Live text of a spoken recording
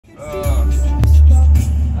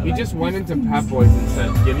He just went into Pep Boys and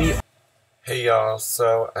said, "Give me." Hey y'all,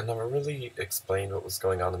 so I never really explained what was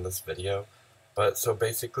going on in this video, but so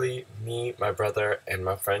basically me, my brother, and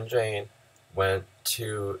my friend Jane went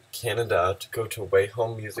to Canada to go to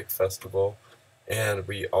Wayhome Music Festival, and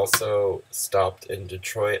we also stopped in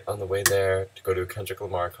Detroit on the way there to go to a Kendrick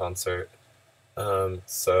Lamar concert.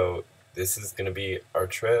 So this is gonna be our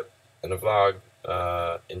trip in a vlog.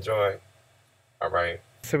 Enjoy. Alright.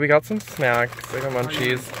 So we got some snacks, like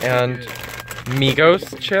munchies, and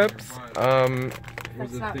Migos chips,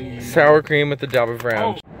 sour cream with the dab of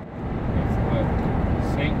ranch.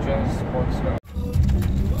 St. Joe's Sports Store.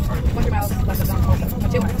 100 miles left of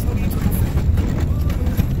Mount 2 miles.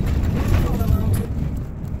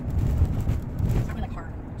 Something like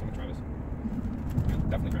hard. Someone try this. Yeah,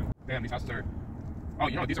 definitely grand. Damn, these houses are. Oh,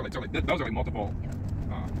 you know, these are like those are like multiple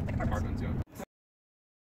apartments. Yeah.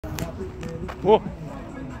 Whoa.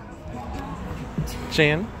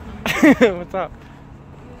 Jan, what's up?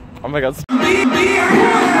 Oh my god.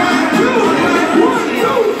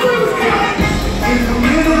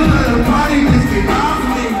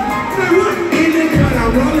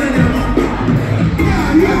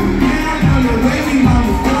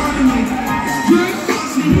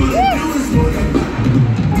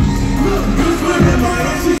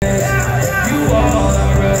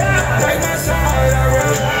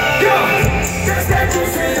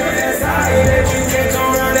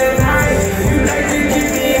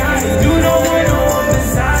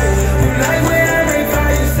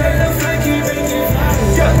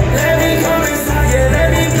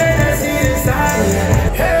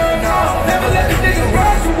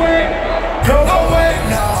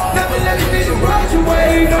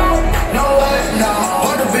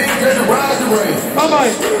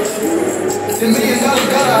 $10 million guy.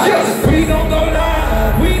 We gon' go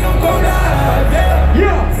live. We gon' go live. Yeah.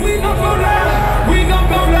 Yeah. We gon' go live. We gon'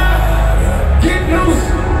 go live. Get loose.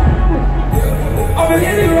 Over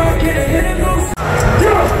here, they rock it and hit it loose.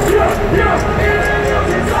 Yeah. Yeah. Yeah. Hit it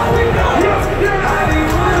loose. It's all we know. Yeah. Yeah.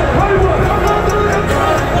 Hollywood. Come on through the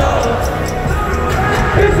front door.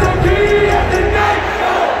 It's okay at the night.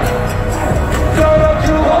 So don't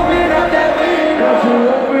you open up that window. Don't you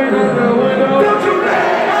open up the window. Don't you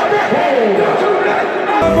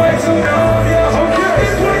way too long, yeah, okay,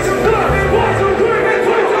 it's way too long, it's way too quick, it's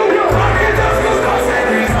way too young, I can just go start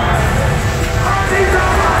every time. I need the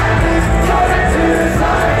highness, throw that to the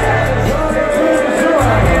side, throw that to the side,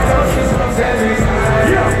 I can just go start every time.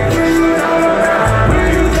 Yeah, when you know that, when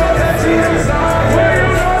you throw that to the side, when you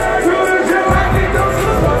know that to the gym, I can just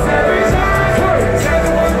go start every time.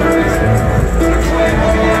 713, through the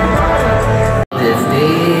 21, yeah, right. This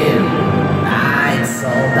team, night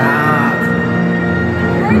sold out.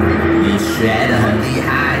 你学得很厉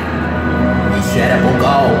害，你学得不够，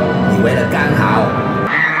你为了刚好。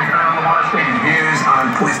Views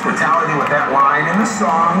on police brutality with that line in the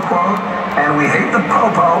song, quote, and we hate the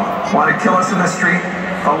popo, want to kill us in the street,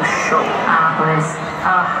 oh show. Please.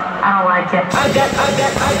 I don't like it. I got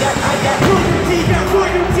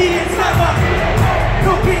royalty inside my.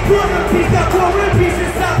 No big royalty, got war and peace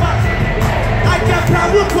inside my. I got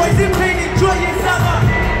power, poison, pain, and joy inside my.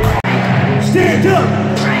 Stand up.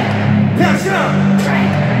 Pass up,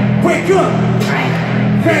 wake up,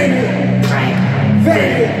 fade it,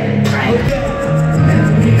 fade it.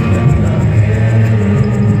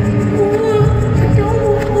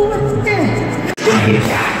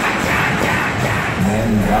 Man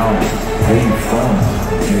down, where you from,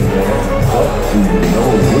 nigga? Up to know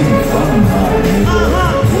where you from, my nigga.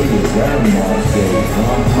 Where your grandma say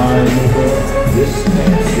from, my nigga. This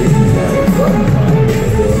man sitting there, run, my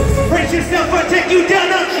nigga. Brace yourself, I'll take you down.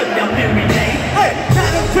 Down memory lane. Hey,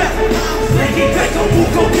 not a rap. Making guys on who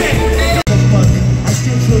go gang. I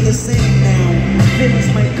still feel the same now. Feelings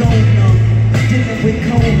might go numb. Dealing with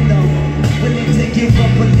cold numb. Willing to give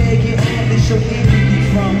up a leg and all to show empathy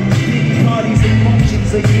from. Big parties,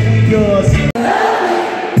 emotions are you and yours.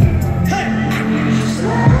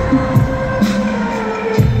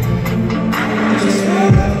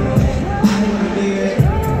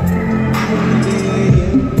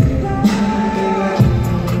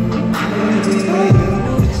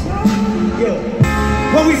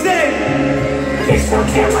 What we say? Please don't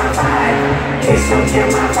kill my vibe. Please don't kill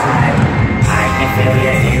my vibe. I can feel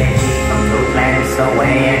your energy from two planets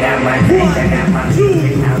away. I got my drink, I got my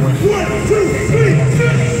music. I was Please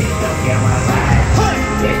don't kill my vibe.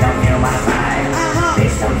 Please don't kill my vibe.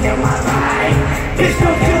 Please don't kill my vibe. Please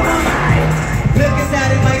don't kill my vibe. Look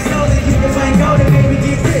inside of my soul and you can find gold and maybe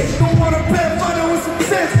get rich. Don't wanna pay money with some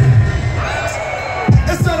sense.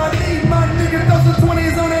 That's all I need, my nigga. Throw some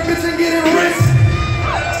 20s on that bitch and get it rich.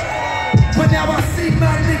 But now I see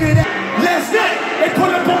my nigga. figure it out. Last night, they pull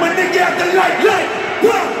up on my nigga at the light.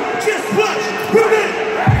 Well, just watch, run it.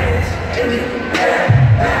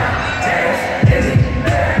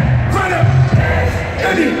 Run up,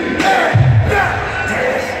 in the air, now.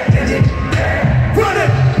 Run it,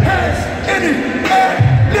 hands in the air,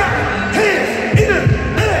 now. Hands in the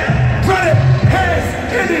air, run it, hands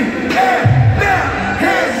in the air, now.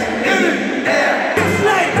 Hands in the air. Just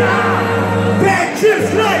like, back just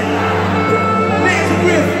like.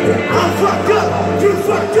 I'm fucked up, you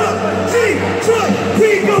fucked up. G-Truck, we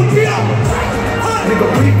gon' be alright. Nigga,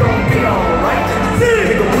 we gon' be alright.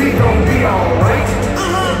 Nigga, we gon' be alright.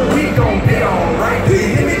 We gon' be alright. We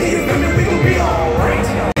gon' be alright.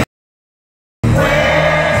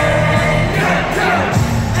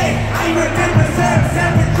 Hey, I remember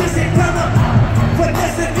Sam with Chris and brother. But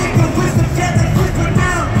that's a nigga with some jazz and quick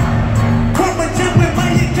now. Come and jump with my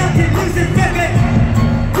captain, losing baby.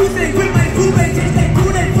 Who's they with my food, they just like do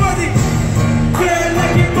they party. Girl,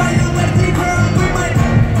 like you buy your lefty girl with my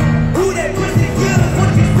who that pussy girl, what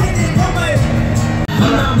you spending on my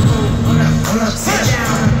sit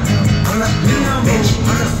down, bitch,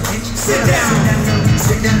 sit down,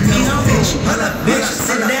 sit down, bitch,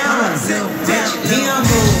 sit down, sit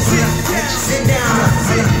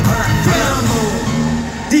down,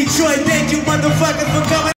 Detroit, thank you motherfuckers for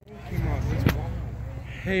coming.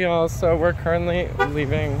 Hey y'all, so we're currently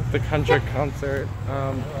leaving the Kendrick concert.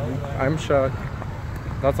 I'm shook.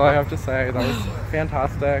 That's all I have to say. That was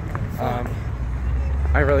fantastic.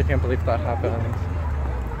 I really can't believe that happened.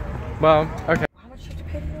 Well, okay. How much did you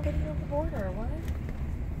pay to get over the border? What?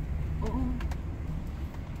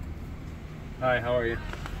 Hi, how are you?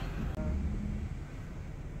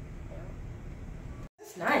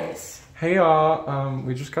 That's nice. Hey y'all,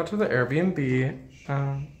 we just got to the Airbnb.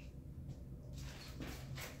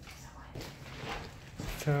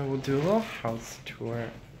 So we'll do a little house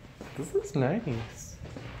tour. This is nice.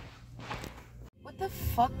 What the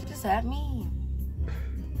fuck does that mean?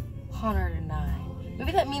 109.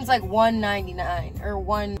 Maybe that means like 199 or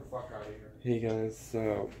one. Hey guys,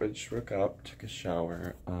 so I just woke up, took a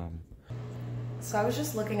shower. So I was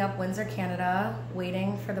just looking up Windsor, Canada,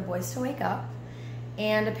 waiting for the boys to wake up.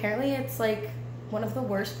 And apparently it's like one of the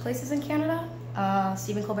worst places in Canada.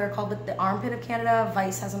 Stephen Colbert called it the armpit of Canada.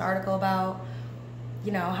 Vice has an article about,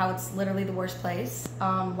 you know, how it's literally the worst place.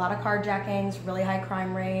 A lot of carjackings, really high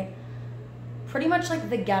crime rate. Pretty much like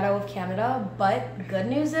the ghetto of Canada, but good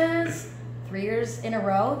news is 3 years in a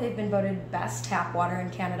row, they've been voted best tap water in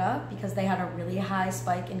Canada because they had a really high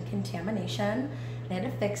spike in contamination. They had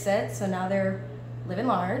to fix it, so now they're living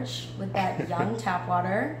large with that young tap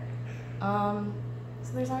water. So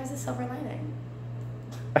there's always a silver lining.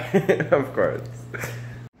 Of course.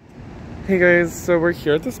 Hey guys, so we're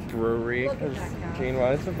here at this brewery because Jane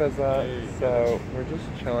wanted to visit, so we're just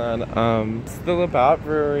chilling. It's the Labatt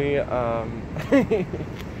Brewery.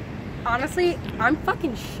 Honestly, I'm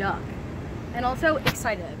fucking shook. And also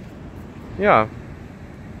excited. Yeah.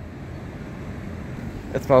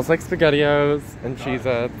 It smells like SpaghettiOs and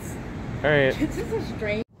Cheez-Its. Alright. This is a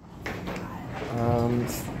strange.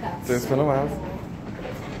 There's been a while.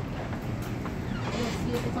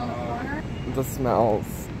 See if it's on the corner. The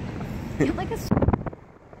smells. Get like a.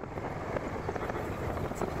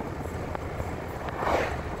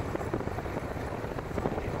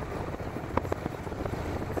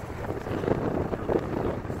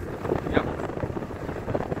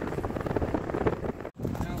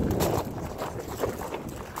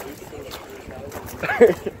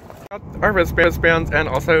 Our wristbands and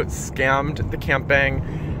also scammed the camping.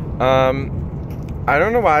 I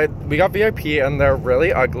don't know why. We got VIP and they're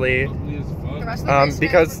really ugly. The rest of the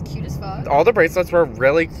because were cute as fuck. all the bracelets were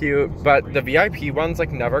really cute, but the VIP ones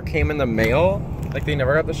like never came in the mail. Like they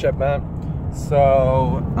never got the shipment.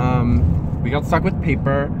 So we got stuck with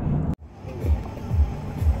paper.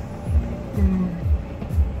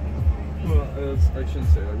 Well, I shouldn't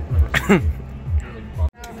say that.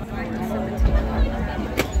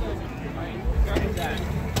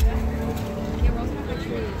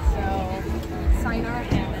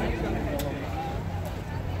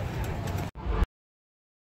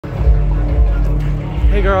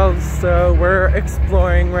 Hey girls, so we're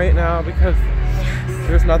exploring right now because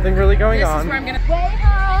there's nothing really going on. This is where I'm gonna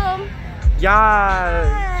Wayhome.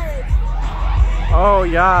 Yes. Oh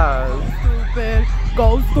yes. Stupid.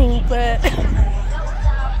 Go stupid. That's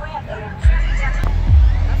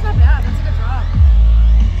not bad. That's a good drop.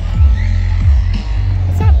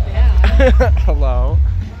 That's not bad. Hello.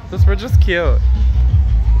 This bridge is cute.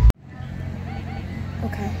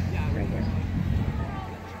 Okay. Right here.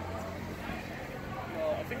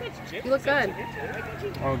 You look good.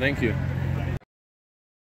 Oh, thank you.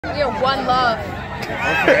 One love.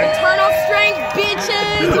 Okay. Eternal strength,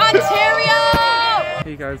 bitches! Ontario!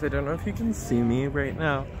 Hey guys, I don't know if you can see me right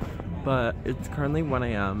now, but it's currently 1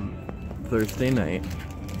 a.m. Thursday night.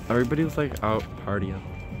 Everybody's like out partying.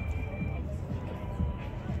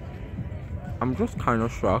 I'm just kind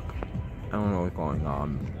of shook. I don't know what's going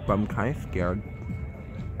on, but I'm kind of scared.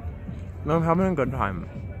 No, I'm having a good time.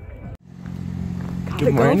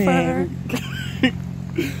 Good morning.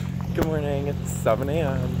 Good morning. It's 7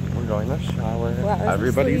 a.m. We're going to shower.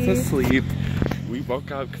 Everybody's asleep. We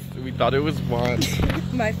woke up because we thought it was 1.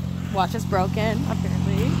 My watch is broken,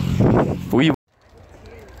 apparently.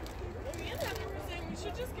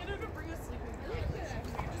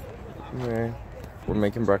 Anyway, we're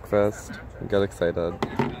making breakfast. We got excited.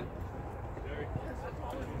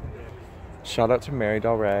 Shout out to Mary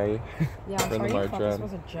Del Rey. Yeah, for the margarine. This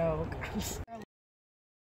was a joke.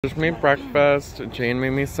 Just made breakfast. Jane made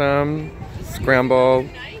me some scrambled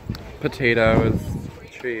potatoes,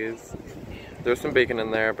 cheese. There's some bacon in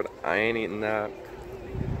there, but I ain't eating that.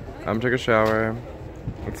 Took a shower.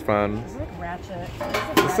 It's fun. This is like ratchet.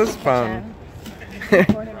 This is fun.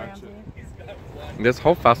 This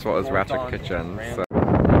whole festival is Ratchet Kitchen. So.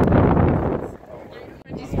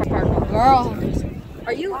 Girl,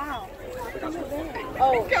 are you?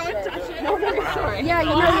 Oh, yeah, you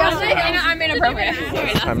know, yesterday I'm inappropriate.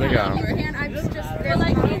 It's time to go. They're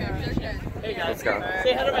like, Let's go.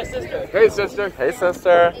 Say hi to my sister. Hey, sister. Hey,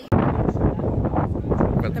 sister.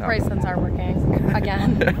 The bracelets aren't working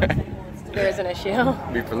again. There is an issue.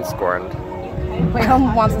 We've been scorned.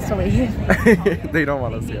 Wayhome wants us to leave. They don't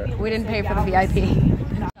want us here. We didn't pay for the VIP.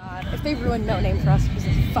 God, if they ruined No Name for us because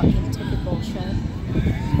of fucking ticket bullshit.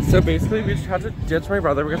 So basically, we just had to ditch my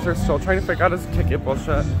brother because they're still trying to figure out his ticket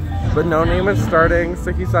bullshit. But No Name is starting,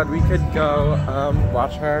 so he said we could go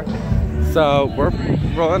watch her. So we're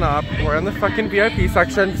rolling up. We're in the fucking VIP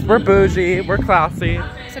section because we're bougie, we're classy.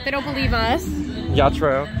 Except they don't believe us. Yeah,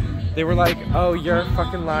 true. They were like, oh, you're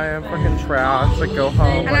fucking lying, fucking trash, like go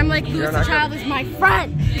home. And I'm like, Lucy Child is my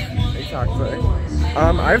friend. Exactly.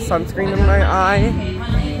 I have sunscreen in my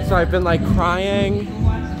eye, so I've been like crying.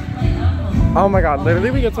 Oh my god,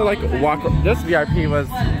 literally we get to like walk. This VIP was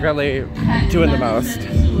really doing the most.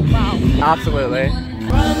 Wow. Absolutely.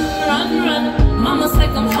 Run, run, run. Mama's like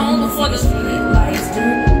I'm home before the street lights do.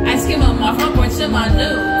 Ice cream on my front porch in my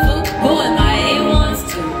new boo and my A1s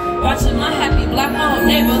too. Watching my happy black home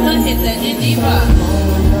neighborhood hit the indie rock.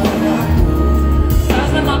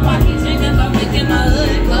 Stars in my pocket dreaming about making my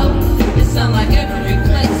hood glow. It sound like every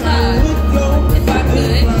place high. If I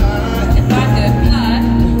could fly,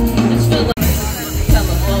 just feel like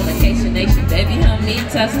telephone nation, baby, help me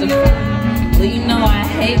testify. Well, you know I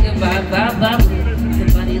hate goodbye, bye, bye, blue.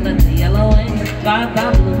 Somebody let the yellow in, bye,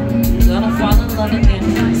 bye, blue. I'm gonna fall in love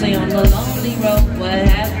again. Say on the lonely road, what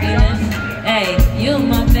happiness. Hey, you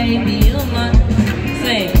my baby, you my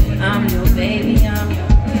sing. I'm your baby, I'm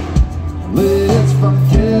Let's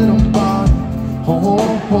forget about it. Oh,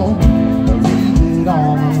 oh, oh. Leave it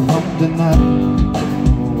all alone tonight.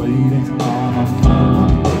 Waiting on a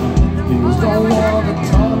phone. Please don't want to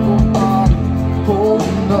talk about it. Oh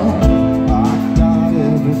no, I got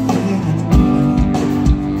everything I need.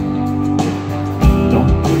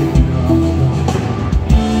 Don't give it up.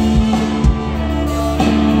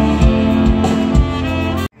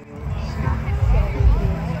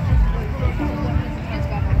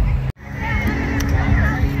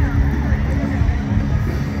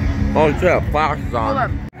 Oh shit, flash is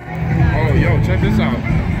on. Oh, yo, check this out.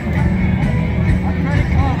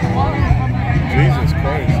 Jesus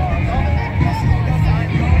Christ.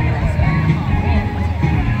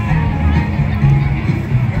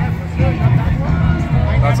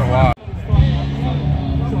 That's a lot.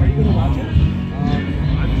 So are you gonna watch it?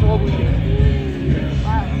 I'm probably gonna.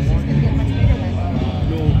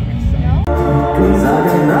 Cause I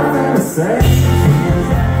got nothing to say.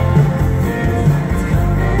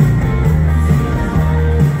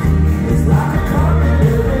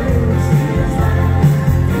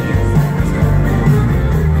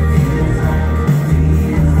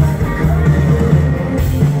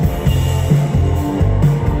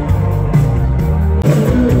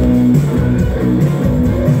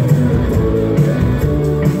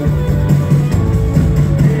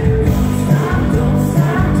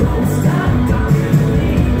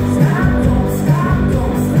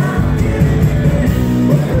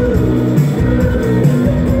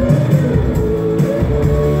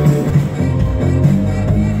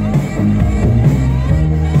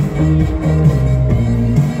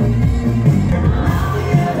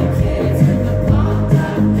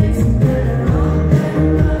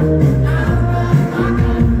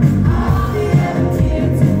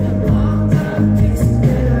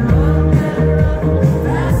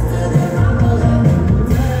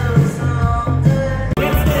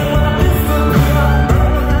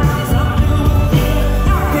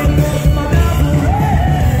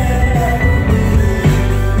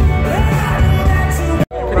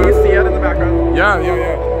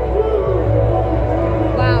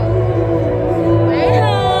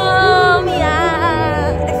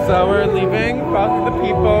 the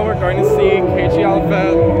people. We're going to see KG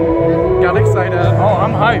Elephant. Got excited. Oh,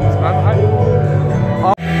 I'm hyped. I'm hyped.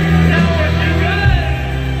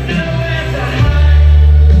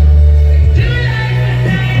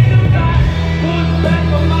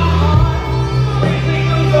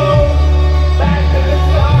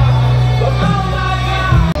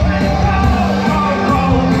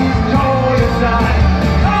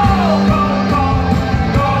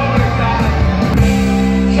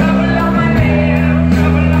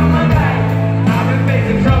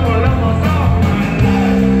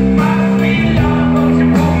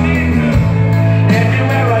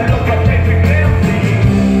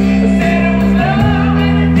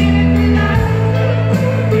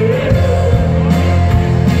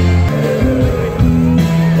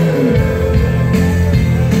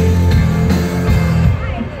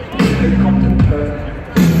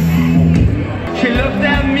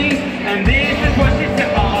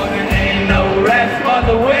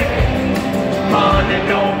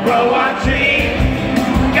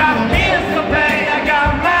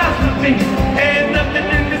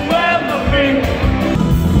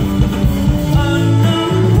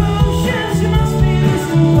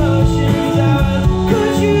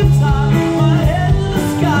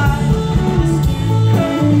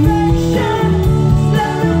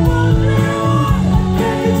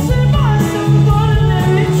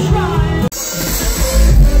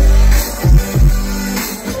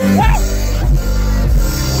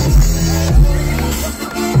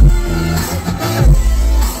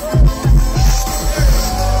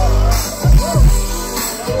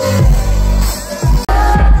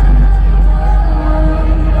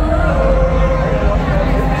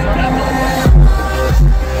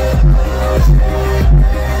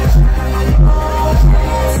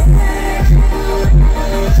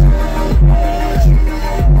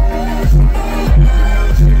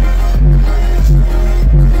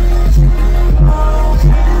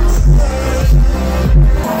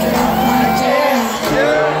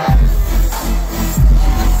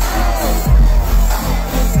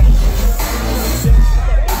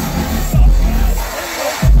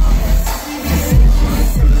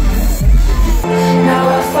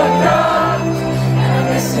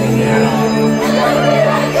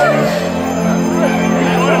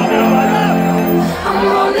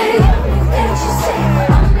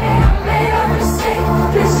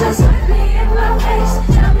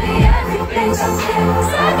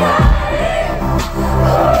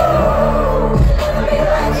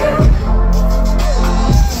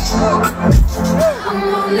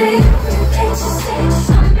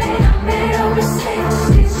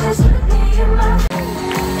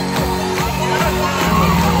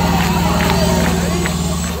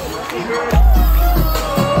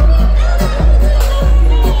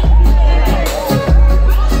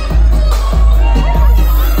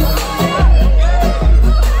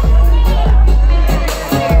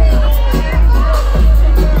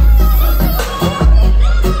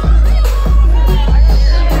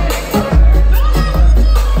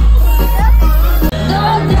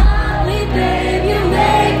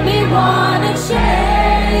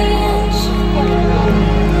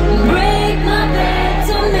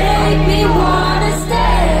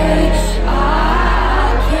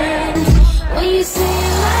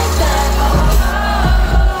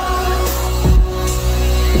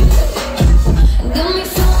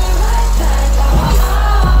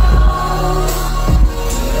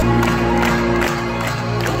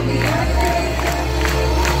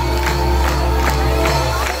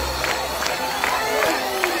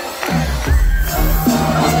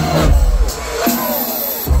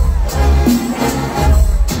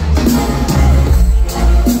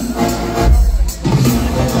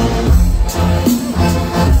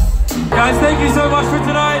 Thank you so much for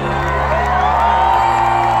tonight.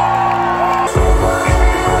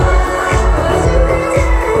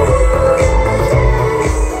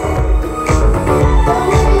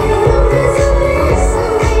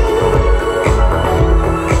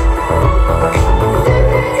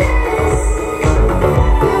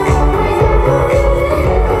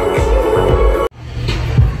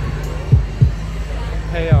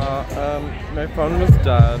 Hey y'all, my phone was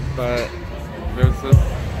dead, but there's this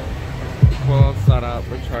cool setup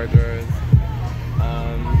with chargers.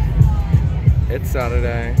 It's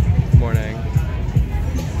Saturday morning,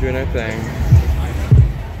 doing our thing.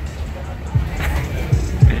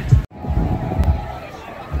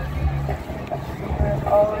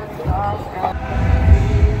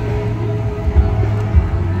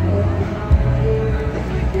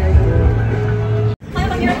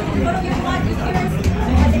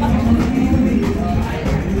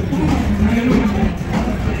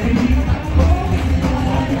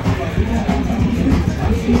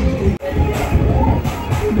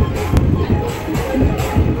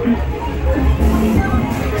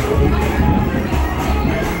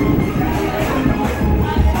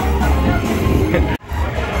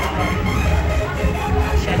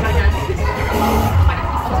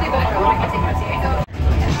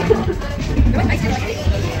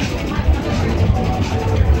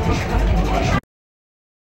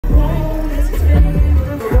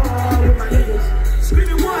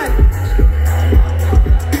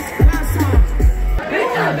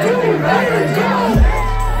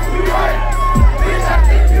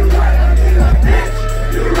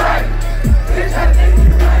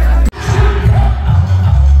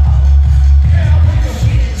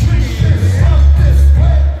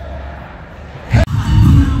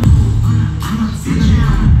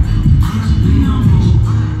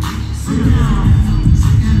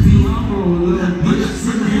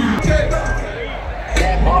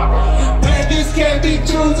 Bitches can't be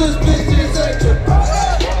choosers, bitches are your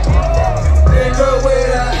nigga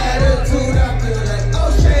with an attitude, I feel like, oh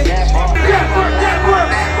shit.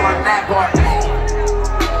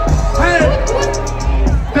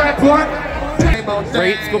 That part.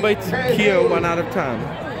 Rate School by Q 1 out of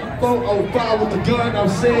 10. 405 with the gun, I'm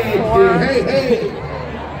saying, hey, hey.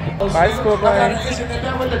 Bye, School Boy.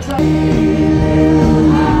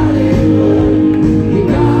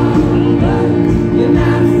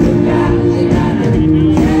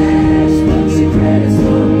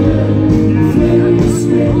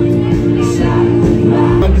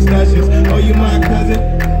 Oh, you my cousin?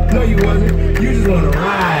 No, you wasn't. You just wanna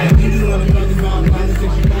ride. You just wanna talk about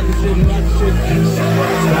politics, you got the shit, you got the shit.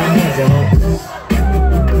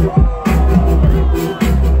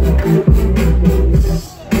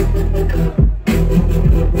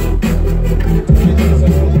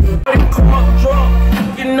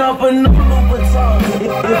 Getting up a new Louboutin. If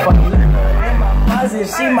I let her in my closet,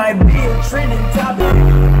 she might be a trending topic.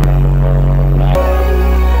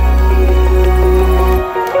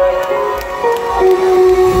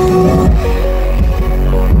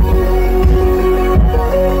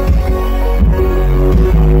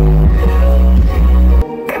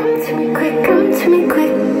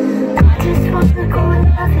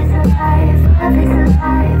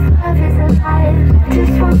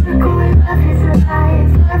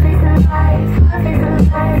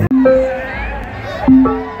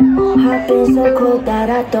 Been so cold that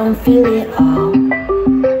I don't feel it all.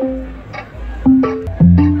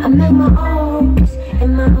 I make my own peace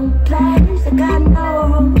in my own place. I got no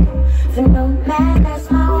room for no man. That's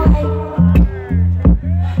my way.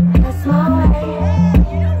 That's my way.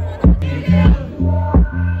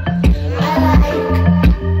 I like.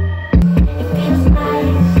 It feels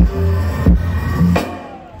nice.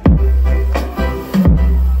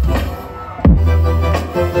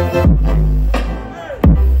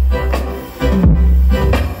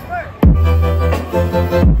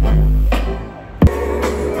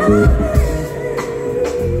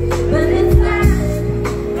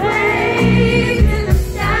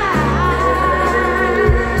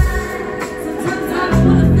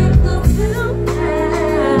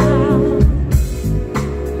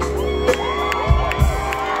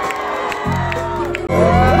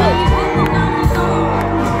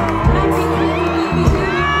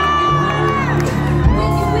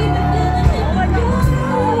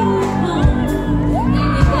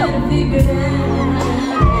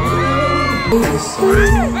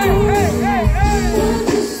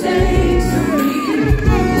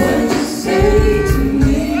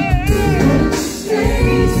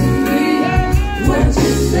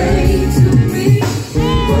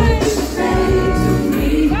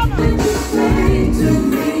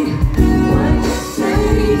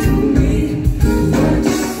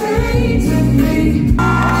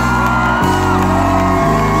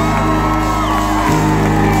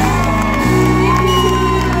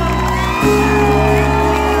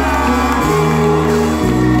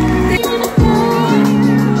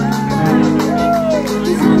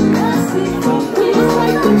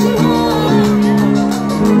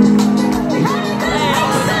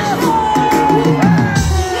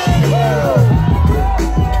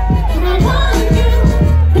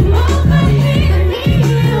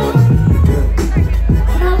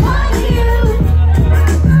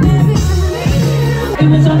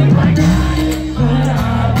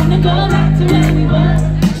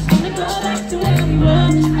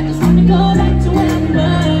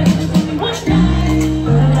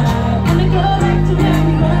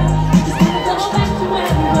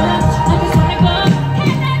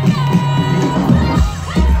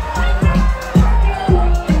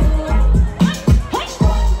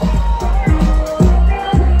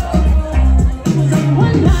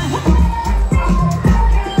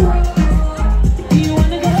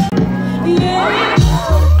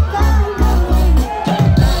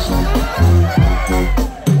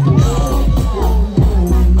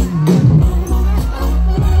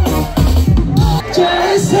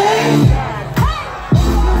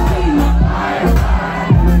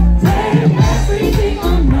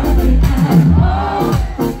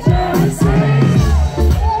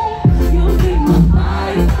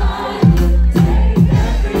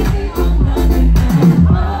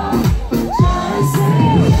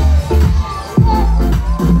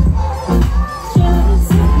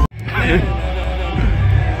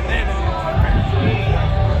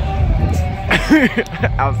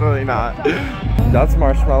 Absolutely not. That's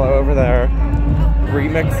Marshmallow over there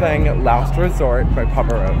remixing Last Resort by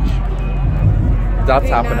Papa Roach. That's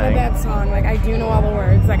happening. Not a bad song. Like, I do know all the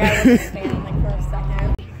words. Like, I understand like for a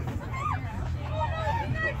second.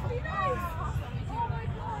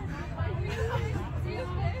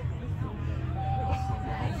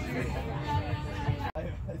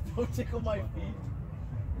 Don't tickle my feet.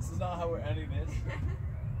 This is not how we're ending this.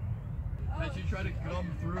 And she tried to come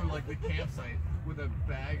through like the campsite with a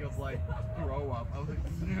bag of like throw up. I was like,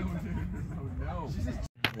 no.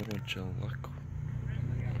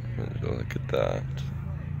 Look at that.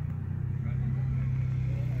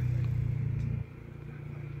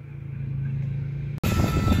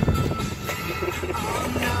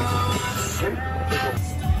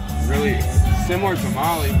 Really similar to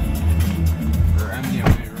Molly or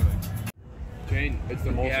MDMA, really. Jane, it's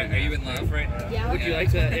the most. Yeah, are you in love right now? Yeah. Would you like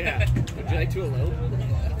to? Yeah. Would you like to elope?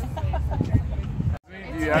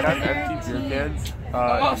 Do you have empty beer cans?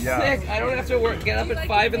 Oh, yeah. Sick! I don't have to work. Get up at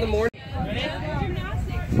 5 in the morning.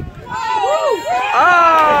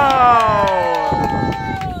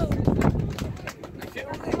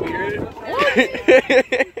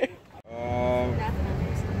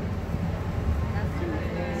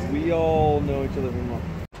 We all know each other very well.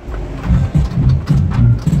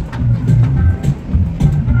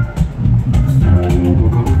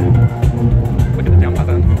 Look at the down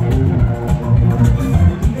button.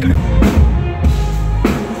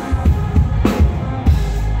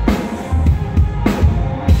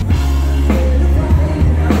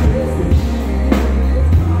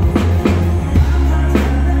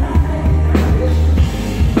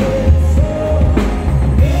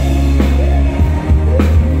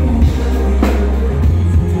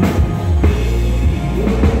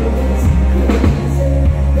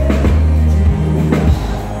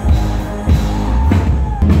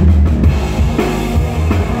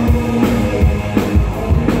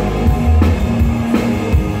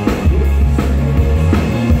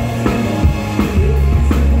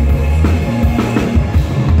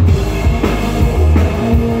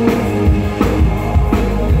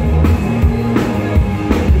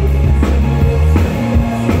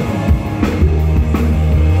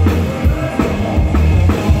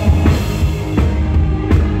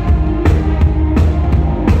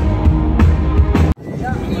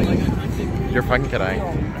 You're fucking kidding.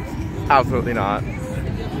 Absolutely not. And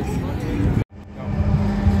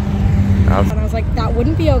I was like, that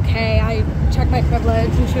wouldn't be okay. I checked my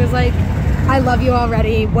privilege, and she was like, I love you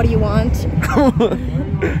already. What do you want?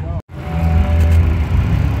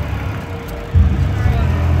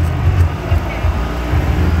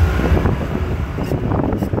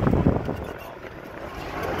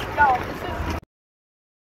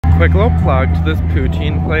 Quick little plug to this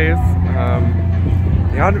poutine place.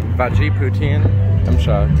 They had veggie poutine. I'm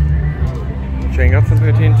shocked. Jane got some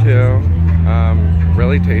poutine too.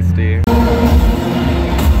 Really tasty.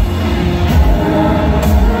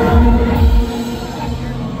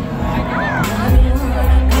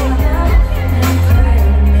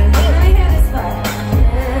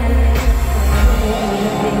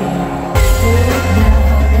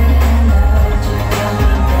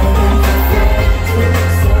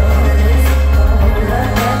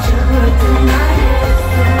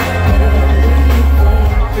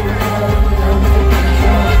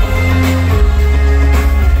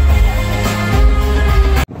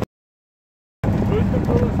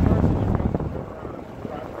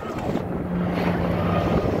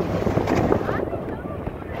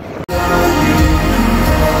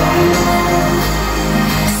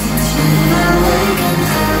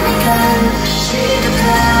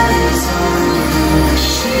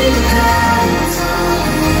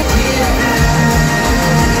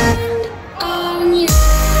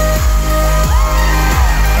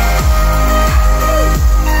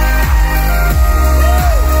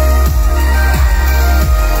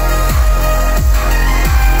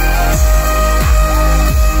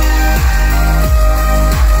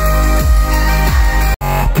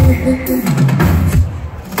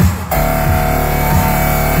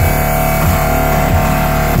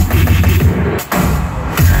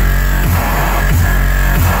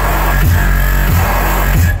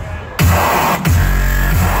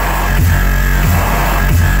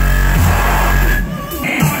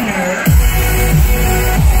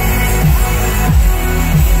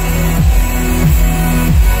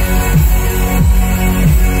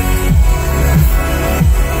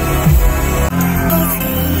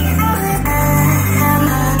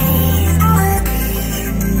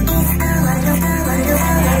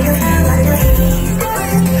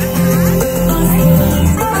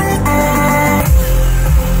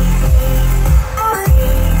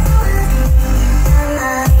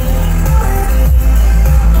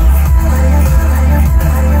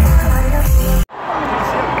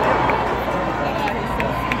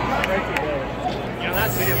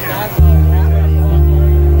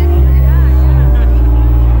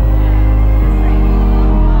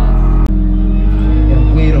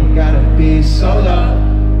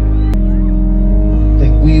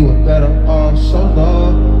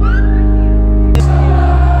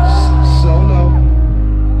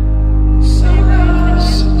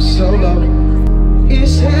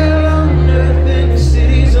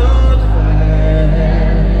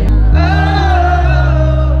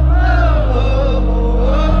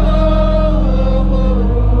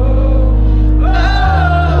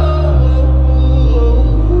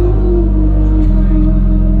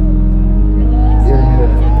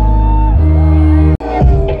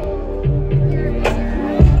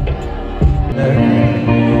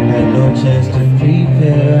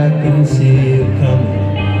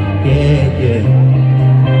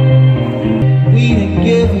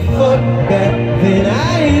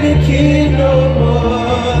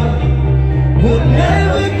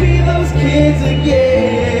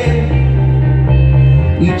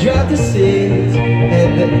 We drop the C's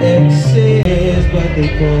and the X's, but they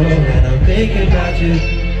pull and I'm thinking about you.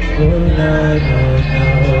 Oh no, no,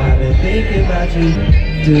 no, I've been thinking about you.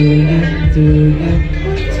 Do you, do you,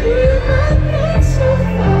 so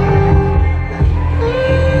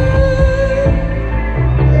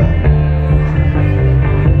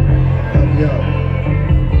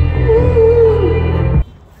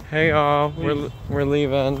Hey y'all, we're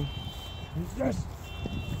leaving.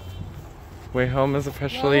 Wayhome is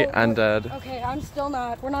officially ended. Okay, I'm still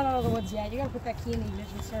not. We're not out of the woods yet. You gotta put that key in the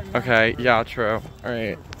ignition starter. Okay, yeah, true.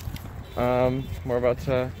 Alright. We're about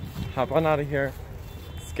to hop on out of here.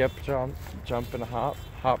 Skip, jump, and a hop.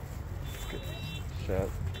 Hop. Skip. Shit.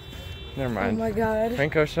 Never mind. Oh my god.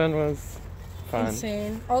 Frank Ocean was fun.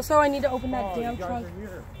 Insane. Also, I need to open that damn trunk.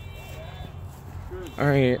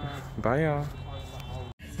 Alright, bye y'all.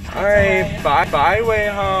 Alright, bye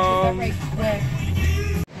Wayhome.